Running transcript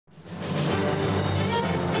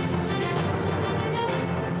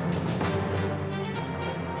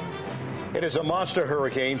It is a monster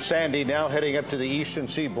hurricane, Sandy, now heading up to the eastern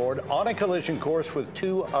seaboard on a collision course with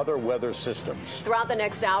two other weather systems. Throughout the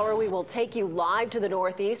next hour, we will take you live to the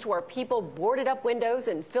northeast where people boarded up windows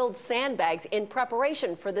and filled sandbags in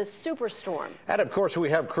preparation for this superstorm. And of course, we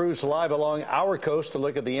have crews live along our coast to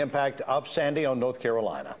look at the impact of Sandy on North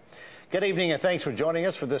Carolina. Good evening and thanks for joining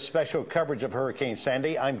us for this special coverage of Hurricane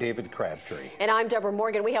Sandy. I'm David Crabtree. And I'm Deborah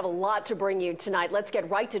Morgan. We have a lot to bring you tonight. Let's get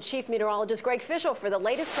right to Chief Meteorologist Greg Fischel for the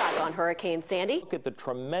latest track on Hurricane Sandy. Look at the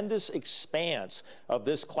tremendous expanse of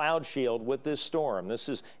this cloud shield with this storm. This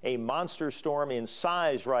is a monster storm in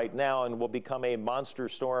size right now and will become a monster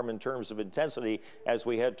storm in terms of intensity as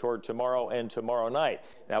we head toward tomorrow and tomorrow night.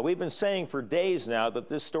 Now, we've been saying for days now that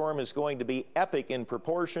this storm is going to be epic in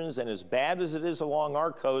proportions, and as bad as it is along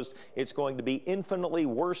our coast, it's going to be infinitely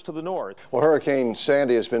worse to the north. Well, Hurricane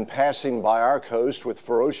Sandy has been passing by our coast with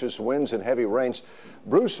ferocious winds and heavy rains.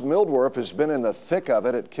 Bruce Mildwerf has been in the thick of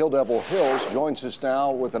it at Kill Devil Hills, joins us now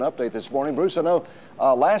with an update this morning. Bruce, I know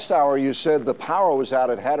last hour you said the power was out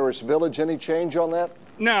at Hatteras Village. Any change on that?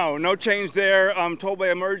 No change there. I'm told by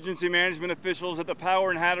emergency management officials that the power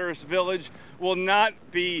in Hatteras Village will not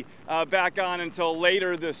be back on until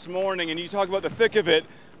later this morning. And you talk about the thick of it.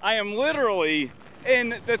 I am literally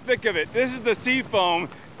in the thick of it. This is the sea foam.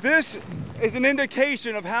 This is an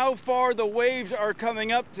indication of how far the waves are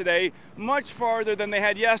coming up today, much farther than they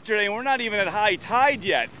had yesterday, and we're not even at high tide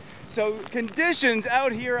yet. So conditions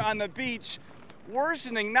out here on the beach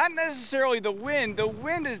worsening, not necessarily the wind. The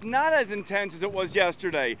wind is not as intense as it was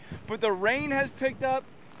yesterday, but the rain has picked up.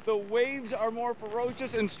 The waves are more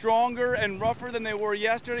ferocious and stronger and rougher than they were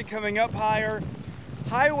yesterday, coming up higher.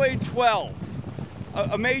 Highway 12,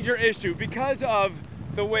 a major issue because of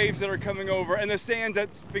the waves that are coming over and the sand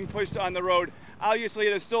that's being pushed on the road. Obviously,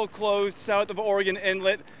 it is still closed south of Oregon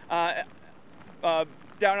Inlet, down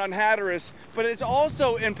on Hatteras, but it's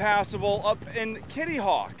also impassable up in Kitty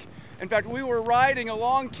Hawk. In fact, we were riding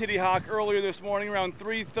along Kitty Hawk earlier this morning around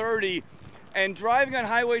 3:30, and driving on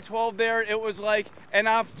Highway 12 there, it was like an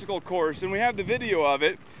obstacle course, and we have the video of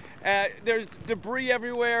it. There's debris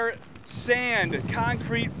everywhere, sand,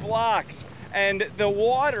 concrete blocks, and the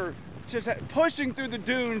water just pushing through the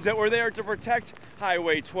dunes that were there to protect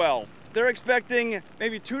Highway 12. They're expecting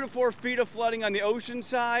maybe 2 to 4 feet of flooding on the ocean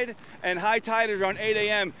side, and high tide is around 8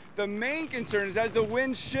 a.m. The main concern is as the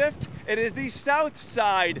winds shift, it is the south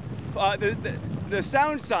side, the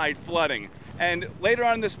sound side flooding. And later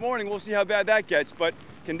on this morning, we'll see how bad that gets, but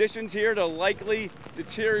conditions here to likely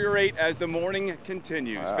deteriorate as the morning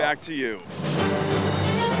continues. Wow. Back to you.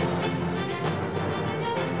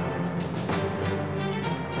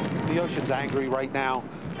 The ocean's angry right now,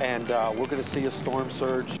 and we're going to see a storm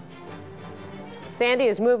surge. Sandy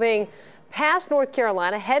is moving past North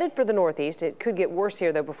Carolina, headed for the northeast. It could get worse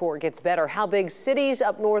here, though, before it gets better. How big cities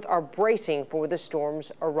up north are bracing for the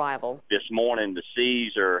storm's arrival. This morning, the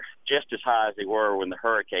seas are just as high as they were when the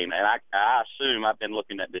hurricane, and I assume I've been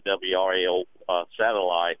looking at the WRAL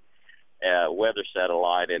satellite, weather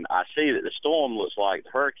satellite, and I see that the storm looks like the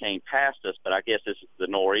hurricane passed us, but I guess this is the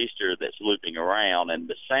nor'easter that's looping around, and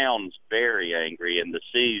the sound's very angry, and the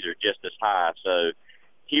seas are just as high. So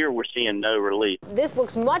here we're seeing no relief. This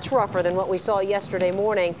looks much rougher than what we saw yesterday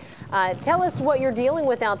morning. Tell us what you're dealing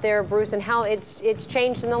with out there, Bruce, and how it's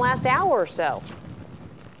changed in the last hour or so.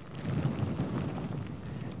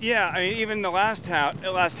 Yeah, I mean, even the last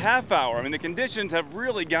half hour, I mean, the conditions have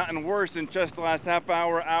really gotten worse in just the last half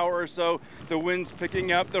hour or so. The wind's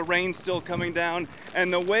picking up, the rain's still coming down,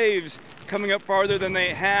 and the waves coming up farther than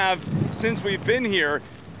they have since we've been here.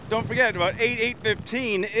 Don't forget, about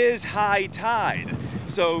 8:15 is high tide.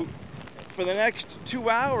 So for the next 2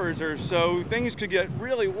 hours or so, things could get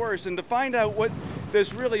really worse. And to find out what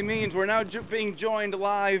this really means, we're now being joined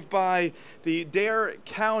live by the Dare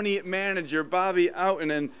County manager, Bobby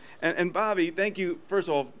Outen. And Bobby, thank you, first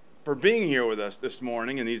of all, for being here with us this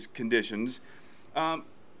morning in these conditions.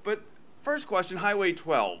 But first question, Highway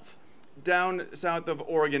 12, down south of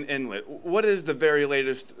Oregon Inlet. What is the very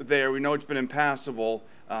latest there? We know it's been impassable.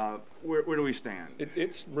 Where do we stand?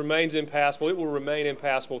 It remains impassable. It will remain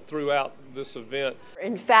impassable throughout this event.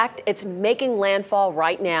 In fact, it's making landfall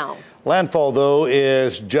right now. Landfall, though,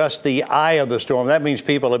 is just the eye of the storm. That means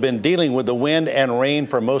people have been dealing with the wind and rain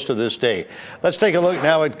for most of this day. Let's take a look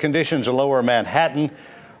now at conditions in lower Manhattan,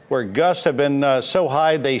 where gusts have been so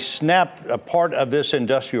high they snapped a part of this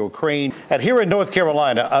industrial crane. And here in North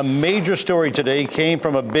Carolina, a major story today came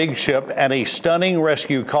from a big ship and a stunning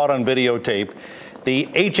rescue caught on videotape. The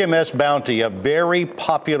HMS Bounty, a very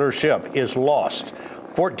popular ship, is lost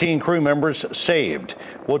 14 crew members saved.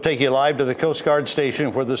 We'll take you live to the Coast Guard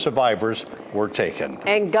station where the survivors were taken.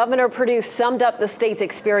 And Governor Perdue summed up the state's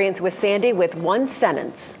experience with Sandy with one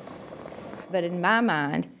sentence. But in my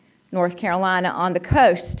mind, North Carolina on the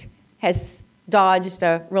coast has dodged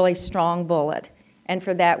a really strong bullet. And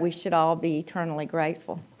for that, we should all be eternally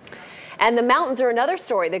grateful. And the mountains are another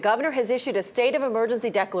story. The governor has issued a state of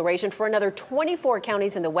emergency declaration for another 24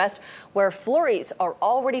 counties in the west where flurries are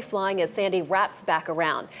already flying as Sandy wraps back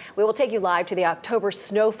around. We will take you live to the October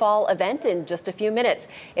snowfall event in just a few minutes.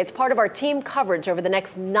 It's part of our team coverage over the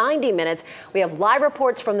next 90 minutes. We have live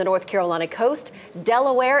reports from the North Carolina coast,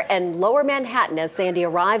 Delaware, and lower Manhattan as Sandy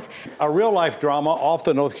arrives. A real-life drama off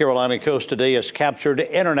the North Carolina coast today has captured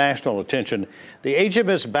international attention. The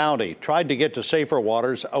HMS Bounty tried to get to safer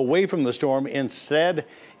waters away from the storm. Instead,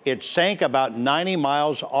 it sank about 90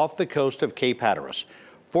 miles off the coast of Cape Hatteras.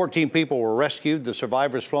 14 people were rescued. The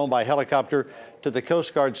survivors flown by helicopter to the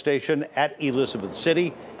Coast Guard station at Elizabeth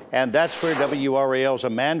City. And that's where WRAL's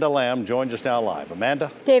Amanda Lamb joins us now live.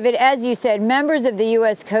 Amanda? David, as you said, members of the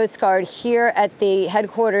U.S. Coast Guard here at the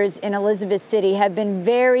headquarters in Elizabeth City have been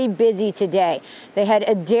very busy today. They had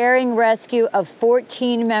a daring rescue of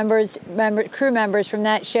 14 crew members from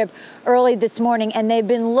that ship early this morning, and they've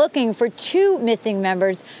been looking for 2 missing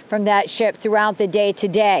members from that ship throughout the day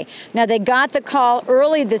today. Now, they got the call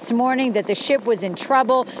early this morning that the ship was in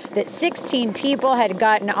trouble, that 16 people had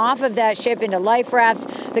gotten off of that ship into life rafts.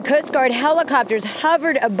 The Coast Guard helicopters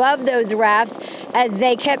hovered above those rafts as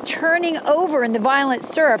they kept turning over in the violent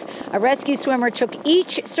surf. A rescue swimmer took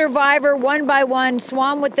each survivor one by one,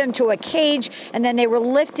 swam with them to a cage, and then they were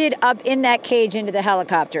lifted up in that cage into the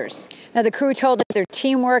helicopters. Now, the crew told us their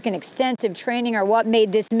teamwork and extensive training are what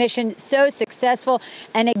made this mission so successful.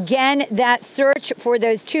 And again, that search for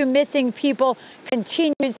those 2 missing people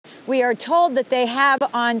continues. We are told that they have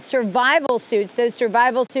on survival suits. Those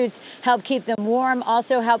survival suits help keep them warm,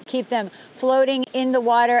 also help keep them floating in the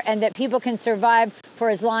water, and that people can survive for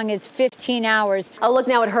as long as 15 hours. A look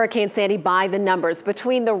now at Hurricane Sandy by the numbers.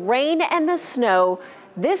 Between the rain and the snow,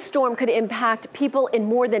 this storm could impact people in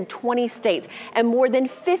more than 20 states, and more than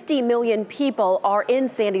 50 million people are in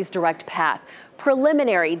Sandy's direct path.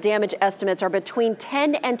 Preliminary damage estimates are between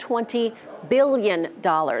 $10 and $20 billion.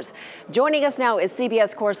 Joining us now is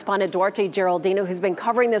CBS correspondent Duarte Geraldino, who's been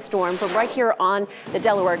covering the storm from right here on the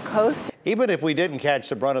Delaware coast. Even if we didn't catch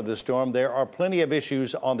the brunt of the storm, there are plenty of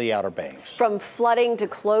issues on the Outer Banks. From flooding to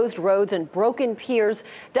closed roads and broken piers,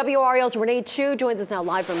 WRAL's Renee Chu joins us now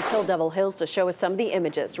live from Kill Devil Hills to show us some of the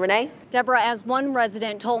images. Renee? Deborah, as one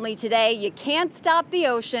resident told me today, you can't stop the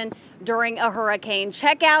ocean during a hurricane.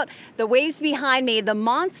 Check out the waves behind me, the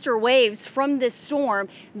monster waves from this storm.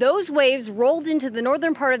 Those waves rolled into the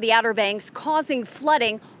northern part of the Outer Banks, causing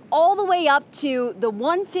flooding all the way up to the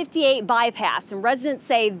 158 bypass, and residents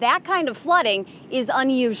say that kind of flooding is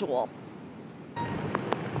unusual.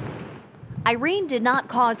 Irene did not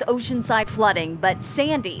cause oceanside flooding, but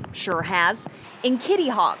Sandy sure has. In Kitty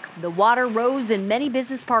Hawk, the water rose in many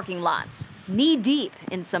business parking lots, knee-deep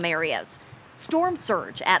in some areas. Storm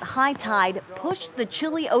surge at high tide pushed the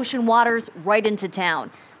chilly ocean waters right into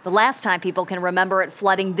town. The last time people can remember it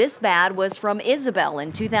flooding this bad was from Isabel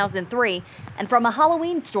in 2003 and from a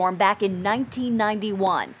Halloween storm back in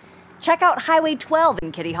 1991. Check out Highway 12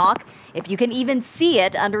 in Kitty Hawk if you can even see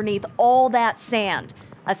it underneath all that sand.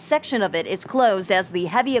 A section of it is closed as the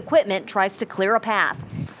heavy equipment tries to clear a path.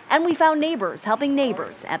 And we found neighbors helping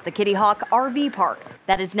neighbors at the Kitty Hawk RV park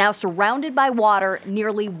that is now surrounded by water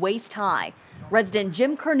nearly waist high. Resident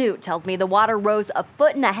Jim Kernute tells me the water rose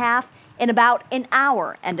 1.5 feet in about an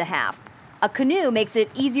hour and a half. A canoe makes it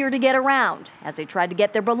easier to get around as they tried to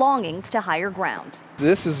get their belongings to higher ground.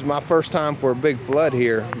 This is my first time for a big flood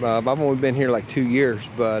here. I've only been here like 2 years,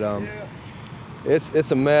 but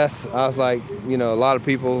it's a mess. I was like, you know, a lot of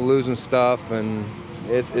people losing stuff, and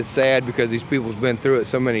it's sad because these people's been through it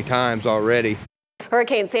so many times already.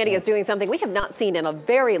 Hurricane Sandy is doing something we have not seen in a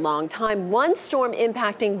very long time. One storm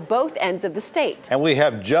impacting both ends of the state. And we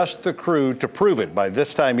have just the crew to prove it. By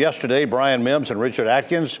this time yesterday, Brian Mims and Richard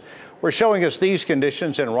Atkins were showing us these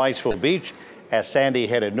conditions in Riceville Beach as Sandy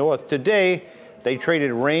headed north. Today, they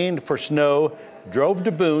traded rain for snow, drove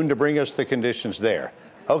to Boone to bring us the conditions there.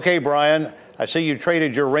 Okay, Brian, I see you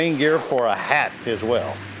traded your rain gear for a hat as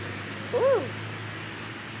well. Ooh.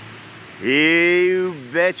 You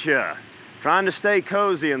betcha. Trying to stay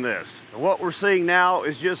cozy in this. What we're seeing now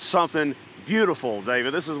is just something beautiful,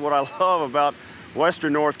 David. This is what I love about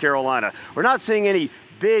western North Carolina. We're not seeing any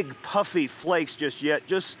big puffy flakes just yet,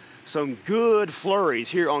 just some good flurries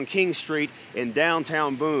here on King Street in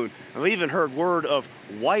downtown Boone. I've even heard word of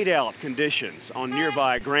whiteout conditions on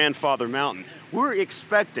nearby Grandfather Mountain. We're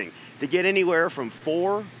expecting to get anywhere from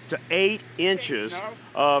 4 to 8 inches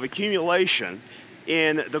of accumulation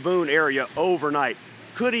in the Boone area overnight.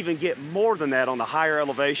 Could even get more than that on the higher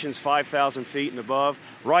elevations, 5,000 feet and above.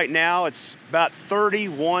 Right now, it's about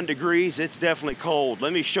 31 degrees. It's definitely cold.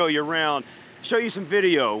 Let me show you around. Show you some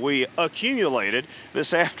video we accumulated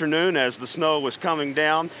this afternoon as the snow was coming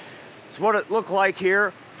down. It's what it looked like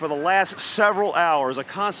here for the last several hours, a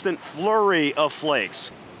constant flurry of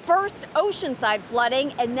flakes. First, oceanside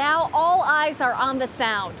flooding, and now all eyes are on the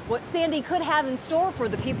Sound, what Sandy could have in store for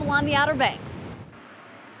the people on the Outer Banks.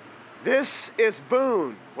 This is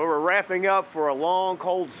Boone, where we're wrapping up for a long,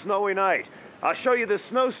 cold, snowy night. I'll show you this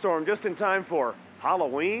snowstorm just in time for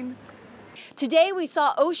Halloween. Today we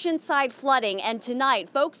saw oceanside flooding, and tonight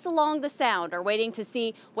folks along the Sound are waiting to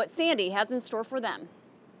see what Sandy has in store for them.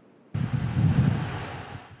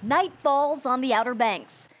 Night falls on the Outer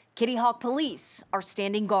Banks. Kitty Hawk police are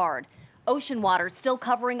standing guard. Ocean water still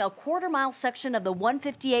covering a quarter-mile section of the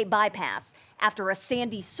 158 bypass after a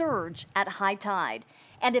Sandy surge at high tide.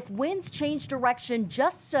 And if winds change direction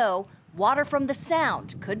just so, water from the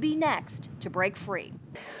Sound could be next to break free.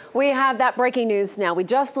 We have that breaking news now. We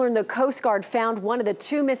just learned the Coast Guard found one of the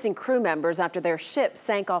 2 missing crew members after their ship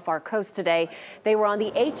sank off our coast today. They were on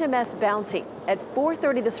the HMS Bounty. At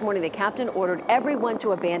 4:30 this morning, the captain ordered everyone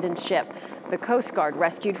to abandon ship. The Coast Guard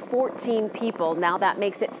rescued 14 people. Now that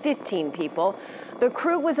makes it 15 people. The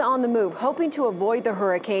crew was on the move, hoping to avoid the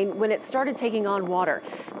hurricane when it started taking on water.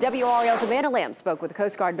 WRAL's Amanda Lamb spoke with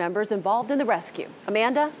Coast Guard members involved in the rescue.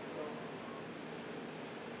 Amanda?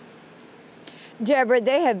 Deborah,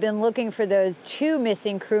 they have been looking for those 2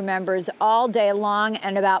 missing crew members all day long,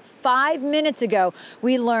 and about 5 minutes ago,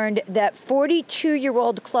 we learned that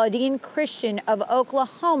 42-year-old Claudine Christian of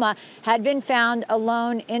Oklahoma had been found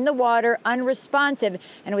alone in the water, unresponsive,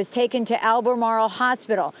 and was taken to Albemarle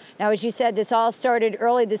Hospital. Now, as you said, this all started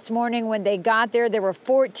early this morning. When they got there, there were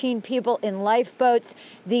 14 people in lifeboats.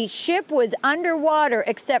 The ship was underwater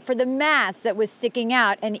except for the mast that was sticking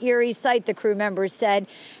out, an eerie sight, the crew members said.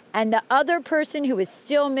 And the other person who is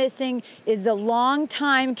still missing is the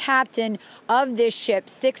longtime captain of this ship,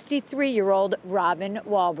 63-year-old Robin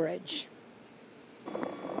Walbridge.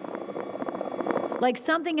 Like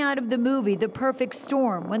something out of the movie The Perfect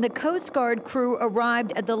Storm, when the Coast Guard crew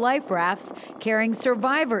arrived at the life rafts carrying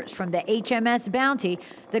survivors from the HMS Bounty,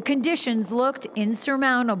 the conditions looked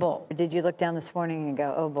insurmountable. Did you look down this morning and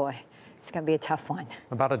go, oh boy, it's going to be a tough one?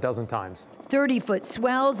 About a dozen times. 30-foot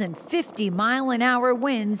swells and 50-mile-an-hour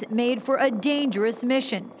winds made for a dangerous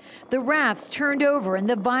mission. The rafts turned over in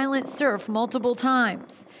the violent surf multiple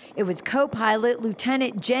times. It was co-pilot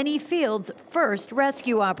Lieutenant Jenny Fields' first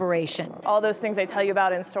rescue operation. All those things they tell you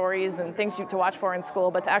about in stories and things to watch for in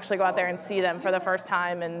school, but to actually go out there and see them for the first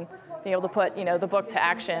time and be able to put, the book to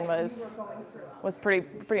action was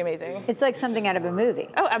pretty amazing. It's like something out of a movie.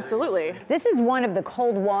 Oh, absolutely. This is one of the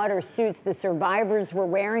cold water suits the survivors were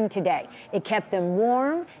wearing today. It kept them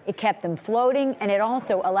warm, it kept them floating, and it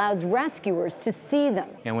also allows rescuers to see them.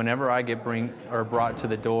 And whenever I get brought to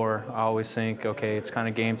the door, I always think, okay, it's kind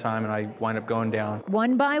of game time, and I wind up going down.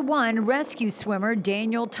 One by one, rescue swimmer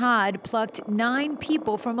Daniel Todd plucked 9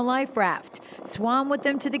 people from a life raft, swam with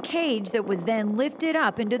them to the cage that was then lifted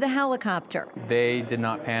up into the helicopter. They did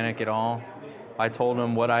not panic at all. I told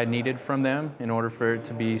them what I needed from them in order for it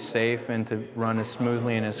to be safe and to run as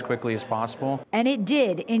smoothly and as quickly as possible. And it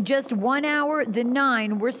did. In just 1 hour, the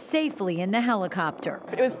 9 were safely in the helicopter.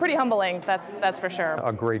 It was pretty humbling, that's for sure.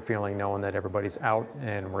 A great feeling knowing that everybody's out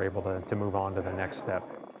and we're able to move on to the next step.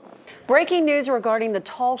 Breaking news regarding the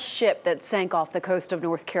tall ship that sank off the coast of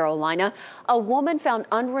North Carolina. A woman found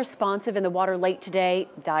unresponsive in the water late today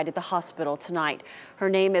died at the hospital tonight. Her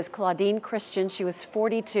name is Claudine Christian. She was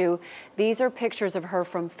 42. These are pictures of her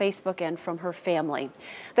from Facebook and from her family.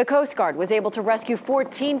 The Coast Guard was able to rescue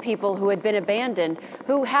 14 people who had abandoned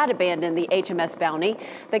the HMS Bounty.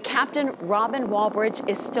 But Captain Robin Walbridge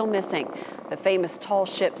is still missing. The famous tall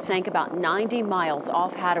ship sank about 90 miles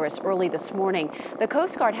off Hatteras early this morning. The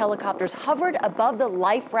Coast Guard helicopters hovered above the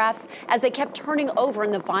life rafts as they kept turning over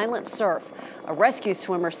in the violent surf. A rescue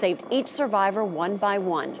swimmer saved each survivor one by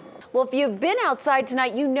one. Well, if you've been outside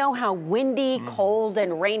tonight, you know how windy, cold,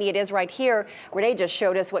 and rainy it is right here. Renee just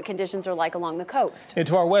showed us what conditions are like along the coast. And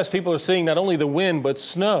to our west, people are seeing not only the wind, but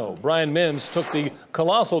snow. Brian Mims took the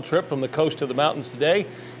colossal trip from the coast to the mountains today.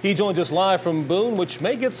 He joins us live from Boone, which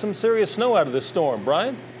may get some serious snow out of this storm.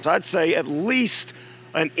 Brian? I'd say at least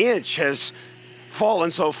an inch has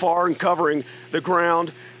fallen so far and covering the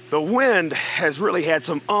ground. The wind has really had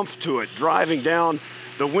some oomph to it, driving down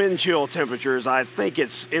the wind chill temperatures. I think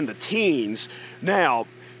it's in the teens. Now,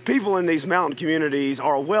 people in these mountain communities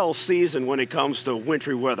are well seasoned when it comes to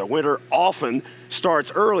wintry weather. Winter often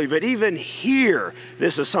starts early, but even here,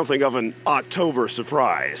 this is something of an October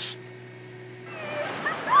surprise.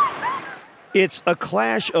 It's a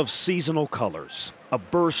clash of seasonal colors, a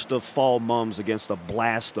burst of fall mums against a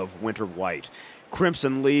blast of winter white.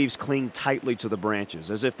 Crimson leaves cling tightly to the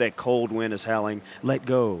branches, as if that cold wind is howling, "Let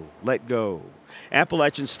go, let go."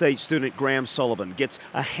 Appalachian State student Graham Sullivan gets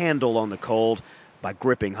a handle on the cold by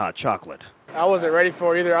gripping hot chocolate. I wasn't ready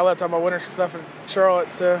for it either. I left all my winter stuff in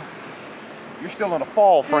Charlotte, so. You're still in a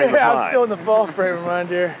fall frame of mind. Yeah, I'm still in the fall frame of mind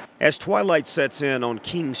here. As twilight sets in on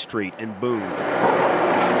King Street in Boone,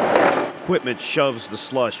 equipment shoves the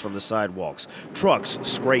slush from the sidewalks. Trucks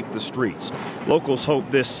scrape the streets. Locals hope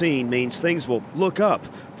this scene means things will look up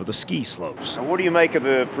for the ski slopes. What do you make of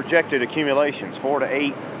the projected accumulations, 4 to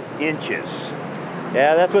 8 inches?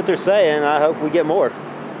 Yeah, that's what they're saying. I hope we get more.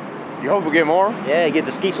 You hope we get more? Yeah, get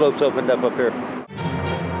the ski slopes opened up here.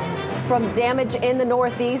 From damage in the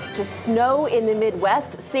Northeast to snow in the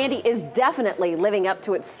Midwest, Sandy is definitely living up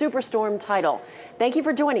to its superstorm title. Thank you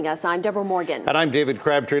for joining us. I'm Deborah Morgan. And I'm David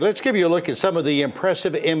Crabtree. Let's give you a look at some of the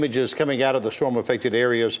impressive images coming out of the storm-affected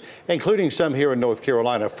areas, including some here in North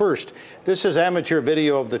Carolina. First, this is amateur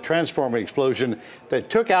video of the transformer explosion that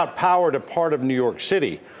took out power to part of New York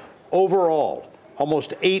City. Overall,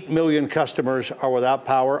 almost 8 million customers are without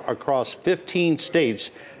power across 15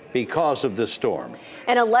 states because of this storm.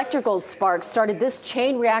 An electrical spark started this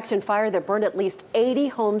chain reaction fire that burned at least 80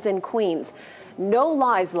 homes in Queens. No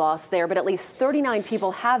lives lost there, but at least 39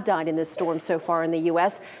 people have died in this storm so far in the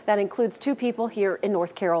U.S. That includes 2 people here in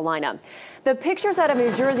North Carolina. The pictures out of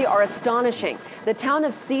New Jersey are astonishing. The town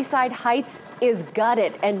of Seaside Heights is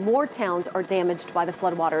gutted, and more towns are damaged by the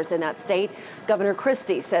floodwaters in that state. Governor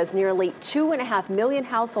Christie says nearly 2.5 million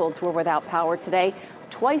households were without power today,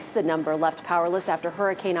 twice the number left powerless after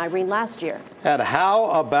Hurricane Irene last year. And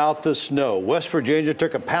how about the snow? West Virginia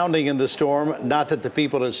took a pounding in the storm. Not that the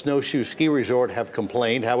people at Snowshoe Ski Resort have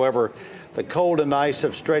complained. However, the cold and ice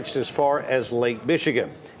have stretched as far as Lake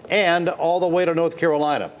Michigan and all the way to North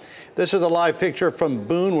Carolina. This is a live picture from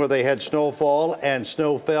Boone, where they had snowfall, and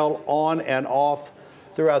snow fell on and off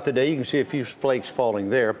throughout the day. You can see a few flakes falling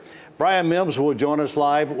there. Brian Mims will join us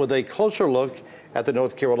live with a closer look at the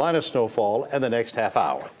North Carolina snowfall in the next half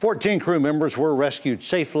hour. 14 crew members were rescued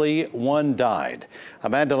safely. 1 died.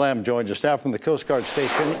 Amanda Lamb joins us now from the Coast Guard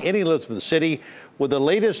station in Elizabeth City with the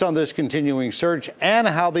latest on this continuing search and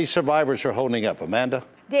how these survivors are holding up. Amanda?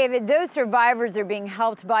 David, those survivors are being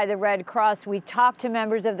helped by the Red Cross. We talked to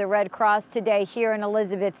members of the Red Cross today here in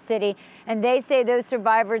Elizabeth City, and they say those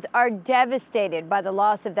survivors are devastated by the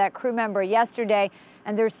loss of that crew member yesterday,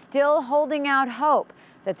 and they're still holding out hope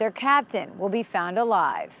that their captain will be found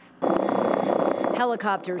alive.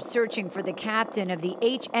 Helicopters searching for the captain of the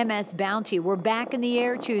HMS Bounty were back in the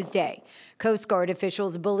air Tuesday. Coast Guard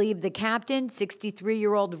officials believe the captain,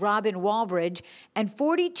 63-year-old Robin Walbridge, and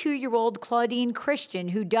 42-year-old Claudine Christian,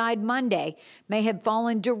 who died Monday, may have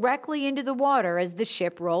fallen directly into the water as the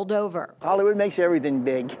ship rolled over. Hollywood makes everything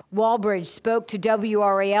big. Walbridge spoke to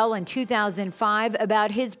WRAL in 2005 about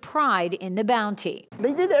his pride in the Bounty.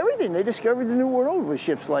 They did everything. They discovered the new world with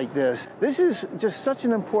ships like this. This is just such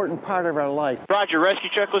an important part of our life. Roger, rescue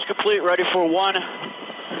checklist complete, ready for 1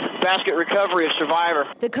 basket recovery of survivor.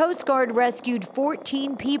 The Coast Guard rescued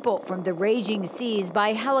 14 people from the raging seas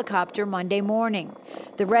by helicopter Monday morning.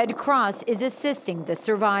 The Red Cross is assisting the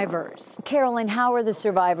survivors. Carolyn, how are the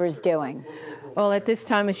survivors doing? Well, at this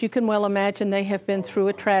time, as you can well imagine, they have been through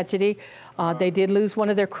a tragedy. They did lose one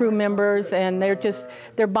of their crew members, and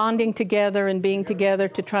they're bonding together and being together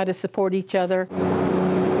to try to support each other.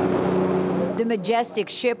 The majestic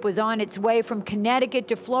ship was on its way from Connecticut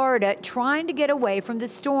to Florida, trying to get away from the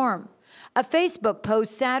storm. A Facebook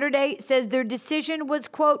post Saturday says their decision was,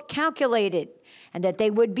 quote, calculated, and that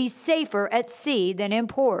they would be safer at sea than in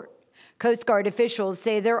port. Coast Guard officials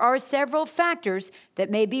say there are several factors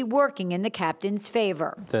that may be working in the captain's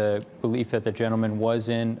favor. The belief that the gentleman was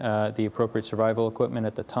in the appropriate survival equipment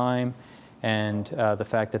at the time, and the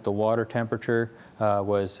fact that the water temperature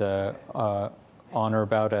was on or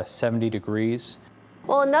about 70 degrees.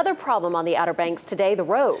 Well, another problem on the Outer Banks today, the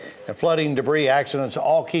roads. The flooding, debris, accidents,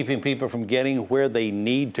 all keeping people from getting where they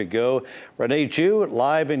need to go. Renee Chu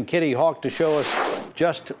live in Kitty Hawk to show us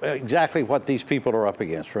just exactly what these people are up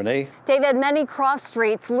against. Renee? David, many cross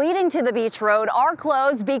streets leading to the beach road are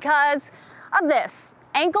closed because of this.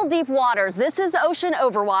 Ankle-deep waters. This is ocean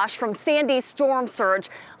overwash from Sandy's storm surge.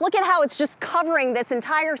 Look at how it's just covering this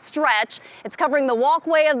entire stretch. It's covering the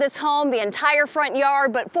walkway of this home, the entire front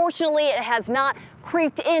yard, but fortunately it has not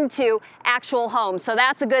creeped into actual homes, so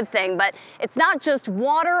that's a good thing. But it's not just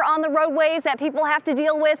water on the roadways that people have to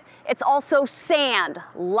deal with, it's also sand.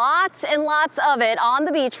 Lots and lots of it on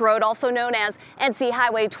the beach road, also known as NC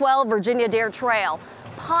Highway 12 Virginia Dare Trail.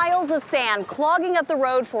 Piles of sand clogging up the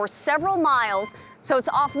road for several miles, so it's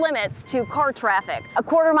off limits to car traffic. A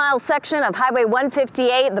quarter-mile section of Highway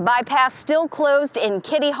 158, the bypass still closed in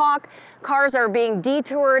Kitty Hawk. Cars are being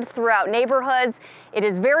detoured throughout neighborhoods. It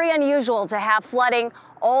is very unusual to have flooding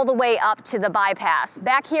all the way up to the bypass.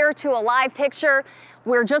 Back here to a live picture.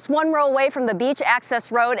 We're just one row away from the beach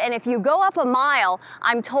access road, and if you go up a mile,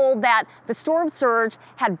 I'm told that the storm surge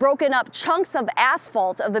had broken up chunks of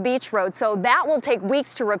asphalt of the beach road, so that will take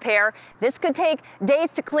weeks to repair. This could take days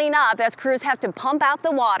to clean up as crews have to pump out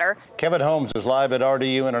the water. Kevin Holmes is live at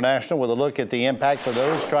RDU International with a look at the impact for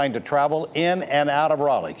those trying to travel in and out of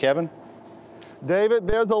Raleigh. Kevin? David,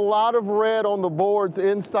 there's a lot of red on the boards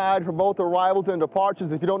inside for both arrivals and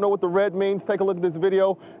departures. If you don't know what the red means, take a look at this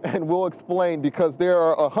video and we'll explain, because there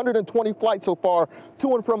are 120 flights so far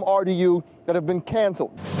to and from RDU that have been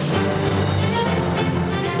canceled.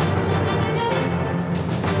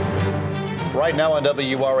 Right now on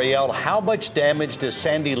WRAL, how much damage does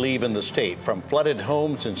Sandy leave in the state from flooded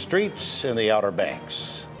homes and streets in the Outer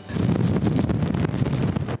Banks?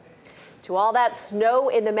 To all that snow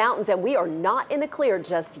in the mountains, and we are not in the clear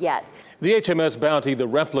just yet. The HMS Bounty, the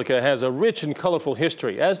replica, has a rich and colorful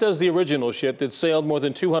history, as does the original ship that sailed more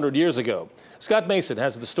than 200 years ago. Scott Mason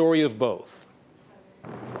has the story of both.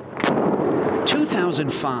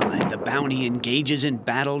 2005, the Bounty engages in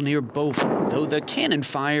battle near Beaufort, though the cannon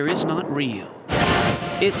fire is not real.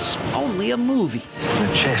 It's only a movie.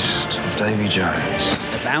 The chest of Davy Jones.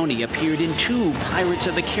 The Bounty appeared in 2 Pirates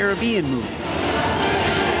of the Caribbean movies.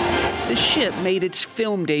 The ship made its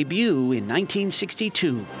film debut in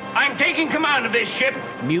 1962. I'm taking command of this ship.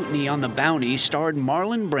 Mutiny on the Bounty starred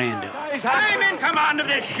Marlon Brando. I'm in command of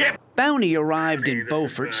this ship. Bounty arrived in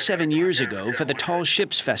Beaufort 7 years ago for the Tall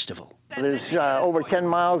Ships Festival. There's over 10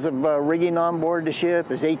 miles of rigging on board the ship.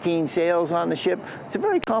 There's 18 sails on the ship. It's a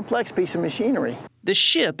very complex piece of machinery. The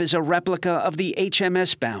ship is a replica of the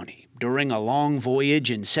HMS Bounty. During a long voyage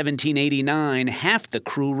in 1789, half the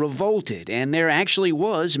crew revolted, and there actually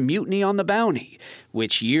was mutiny on the Bounty,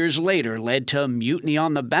 which years later led to Mutiny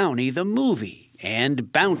on the Bounty, the movie,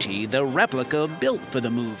 and Bounty, the replica built for the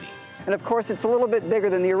movie. And of course, it's a little bit bigger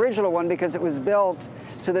than the original one because it was built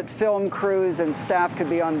so that film crews and staff could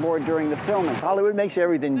be on board during the filming. Hollywood makes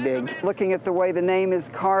everything big. Looking at the way the name is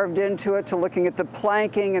carved into it, to looking at the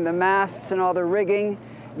planking and the masts and all the rigging,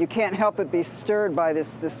 you can't help but be stirred by this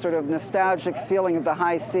sort of nostalgic feeling of the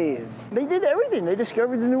high seas. They did everything. They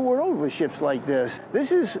discovered the New World with ships like this.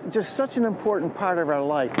 This is just such an important part of our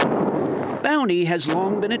life. Bounty has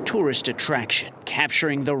long been a tourist attraction,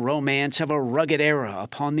 capturing the romance of a rugged era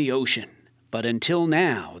upon the ocean. But until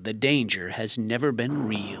now, the danger has never been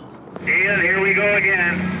real. And here we go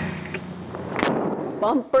again.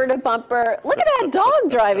 Bumper to bumper. Look at that dog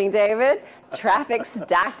driving, David. Traffic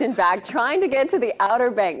stacked and back trying to get to the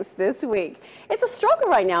Outer Banks this week. It's a struggle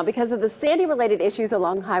right now because of the Sandy-related issues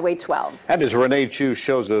along Highway 12. And as Renee Chu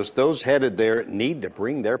shows us, those headed there need to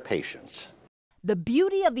bring their patience. The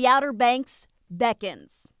beauty of the Outer Banks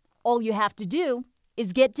beckons. All you have to do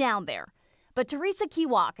is get down there. But Teresa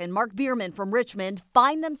Kiewak and Mark Bierman from Richmond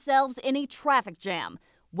find themselves in a traffic jam,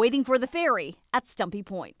 waiting for the ferry at Stumpy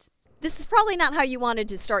Point. This is probably not how you wanted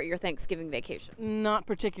to start your Thanksgiving vacation. Not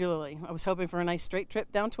particularly. I was hoping for a nice straight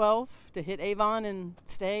trip down 12 to hit Avon and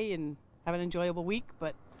stay and have an enjoyable week,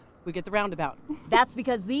 but we get the roundabout. That's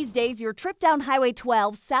because these days your trip down Highway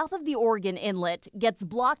 12 south of the Oregon Inlet gets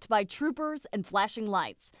blocked by troopers and flashing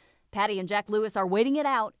lights. Patty and Jack Lewis are waiting it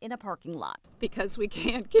out in a parking lot. Because we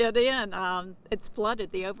can't get in. It's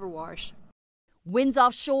flooded, the overwash. Winds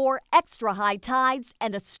offshore, extra high tides,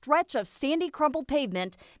 and a stretch of sandy crumpled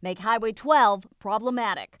pavement make Highway 12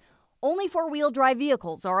 problematic. Only four-wheel drive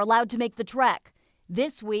vehicles are allowed to make the trek.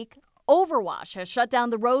 This week, overwash has shut down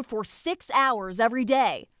the road for 6 hours every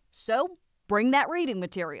day. So bring that reading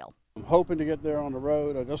material. I'm hoping to get there on the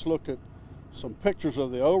road. I just looked at some pictures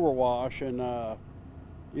of the overwash, and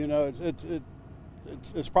you know,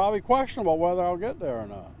 it's probably questionable whether I'll get there or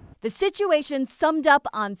not. The situation summed up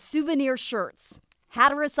on souvenir shirts.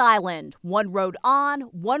 Hatteras Island, one road on,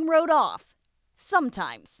 one road off.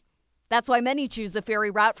 Sometimes. That's why many choose the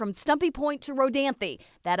ferry route from Stumpy Point to Rodanthe.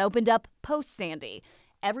 That opened up post-Sandy.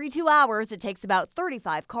 Every 2 hours, it takes about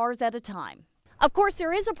 35 cars at a time. Of course,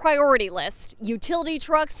 there is a priority list. Utility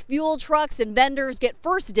trucks, fuel trucks, and vendors get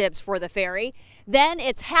first dibs for the ferry. Then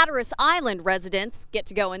it's Hatteras Island residents get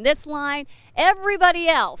to go in this line. Everybody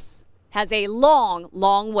else has a long,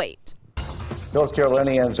 long wait. North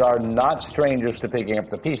Carolinians are not strangers to picking up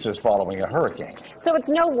the pieces following a hurricane. So it's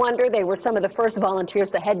no wonder they were some of the first volunteers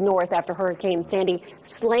to head north after Hurricane Sandy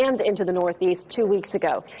slammed into the Northeast 2 weeks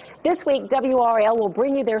ago. This week, WRAL will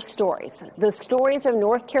bring you their stories, the stories of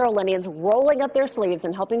North Carolinians rolling up their sleeves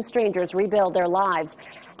and helping strangers rebuild their lives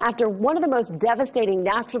after one of the most devastating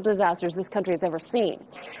natural disasters this country has ever seen.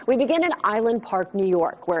 We begin in Island Park, New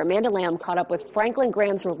York, where Amanda Lamb caught up with Franklin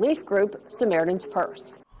Graham's relief group, Samaritan's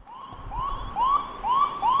Purse.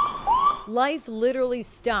 Life literally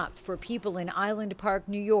stopped for people in Island Park,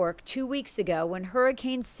 New York 2 weeks ago when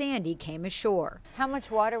Hurricane Sandy came ashore. How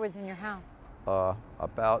much water was in your house?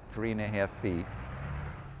 About 3.5 feet.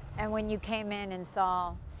 And when you came in and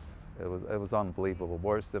saw? It was unbelievable,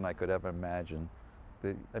 worse than I could ever imagine.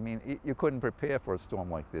 You couldn't prepare for a storm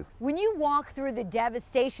like this. When you walk through the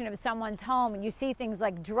devastation of someone's home and you see things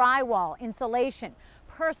like drywall, insulation,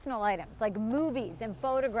 personal items like movies and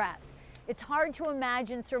photographs, it's hard to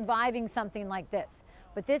imagine surviving something like this.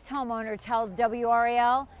 But this homeowner tells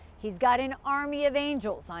WRAL he's got an army of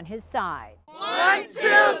angels on his side. 1,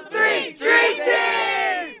 2, 3, tree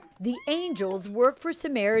team! The angels work for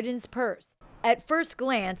Samaritan's Purse. At first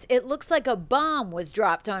glance, it looks like a bomb was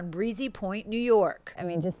dropped on Breezy Point, New York. I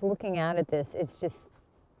mean, just looking out at this, it's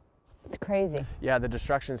crazy. Yeah, the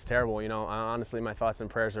destruction's terrible. You know, honestly, my thoughts and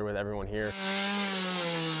prayers are with everyone here.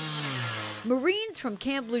 Marines from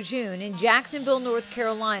Camp Lejeune in Jacksonville, North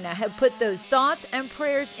Carolina have put those thoughts and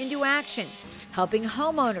prayers into action, helping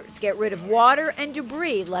homeowners get rid of water and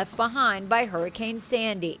debris left behind by Hurricane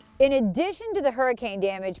Sandy. In addition to the hurricane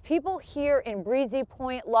damage, people here in Breezy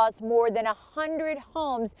Point lost more than 100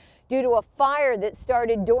 homes due to a fire that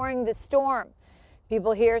started during the storm.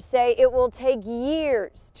 People here say it will take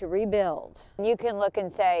years to rebuild. You can look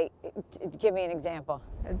and say, give me an example.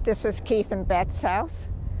 This is Keith and Beth's house.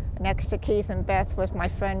 Next to Keith and Beth was my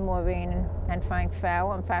friend Maureen and Frank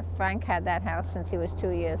Farrell. In fact, Frank had that house since he was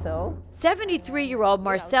 2 years old. 73-year-old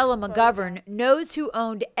Marcella McGovern knows who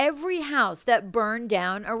owned every house that burned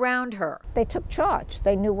down around her. They took charge.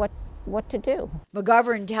 They knew what to do.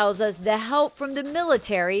 McGovern tells us the help from the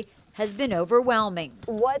military has been overwhelming.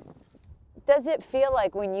 What does it feel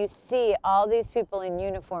like when you see all these people in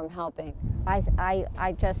uniform helping?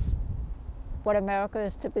 I just, what America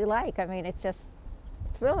is to be like. I mean, it's just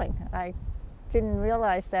thrilling. I didn't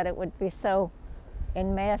realize that it would be so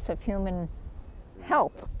in mass of human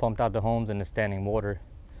help. Pumped out the homes in the standing water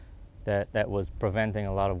that was preventing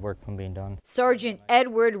a lot of work from being done. Sergeant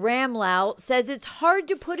Edward Ramlau says it's hard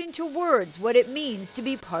to put into words what it means to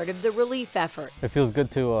be part of the relief effort. It feels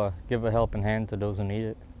good to give a helping hand to those who need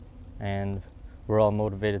it, and we're all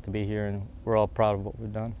motivated to be here, and we're all proud of what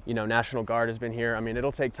we've done. You know, National Guard has been here. I mean,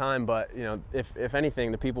 it'll take time, but, you know, if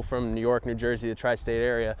anything, the people from New York, New Jersey, the tri-state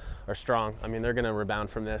area are strong. I mean, they're going to rebound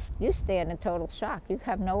from this. You stand in total shock. You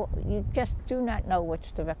just do not know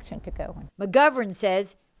which direction to go in. McGovern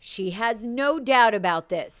says she has no doubt about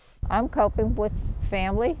this. I'm coping with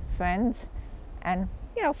family, friends, and,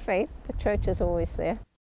 you know, faith. The church is always there.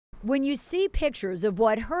 When you see pictures of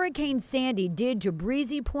what Hurricane Sandy did to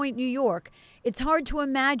Breezy Point, New York, it's hard to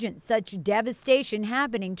imagine such devastation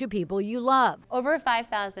happening to people you love. Over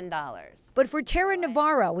 $5,000. But for Tara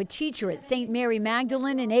Navarro, a teacher at St. Mary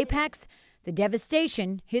Magdalene in Apex, the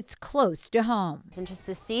devastation hits close to home. And just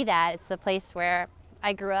to see that, it's the place where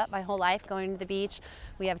I grew up my whole life going to the beach.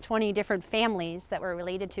 We have 20 different families that we're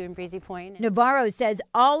related to in Breezy Point. Navarro says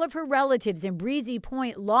all of her relatives in Breezy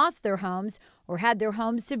Point lost their homes or had their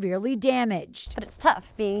homes severely damaged. But it's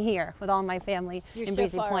tough being here with all my family in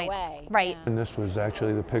Breezy Point. Away. Right. Yeah. And this was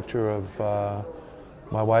actually the picture of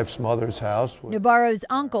my wife's mother's house. Navarro's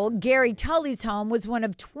uncle, Gary Tully's home, was one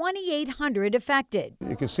of 2,800 affected.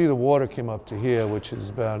 You can see the water came up to here, which is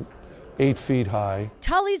about 8 feet high.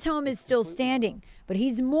 Tully's home is still standing, but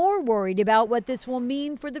he's more worried about what this will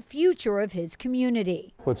mean for the future of his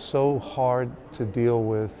community. What's so hard to deal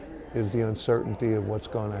with is the uncertainty of what's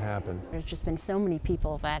going to happen. There's just been so many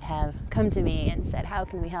people that have come to me and said, how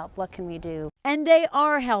can we help? What can we do? And they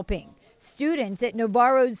are helping. Students at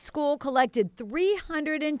Navarro's school collected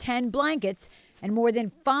 310 blankets and more than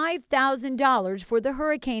 $5,000 for the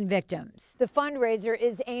hurricane victims. The fundraiser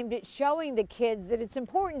is aimed at showing the kids that it's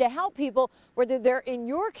important to help people, whether they're in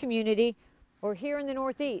your community or here in the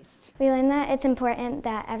Northeast. We learned that it's important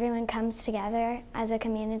that everyone comes together as a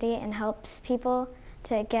community and helps people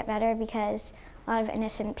to get better, because a lot of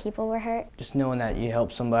innocent people were hurt. Just knowing that you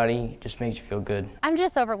help somebody just makes you feel good. I'm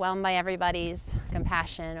just overwhelmed by everybody's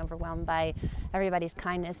compassion, overwhelmed by everybody's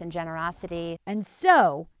kindness and generosity. And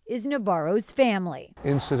so is Navarro's family.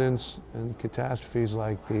 Incidents and catastrophes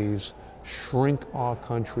like these shrink our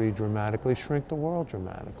country dramatically, shrink the world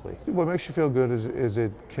dramatically. What makes you feel good is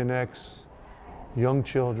it connects young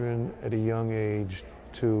children at a young age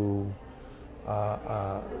to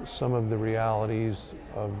some of the realities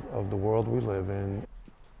of the world we live in.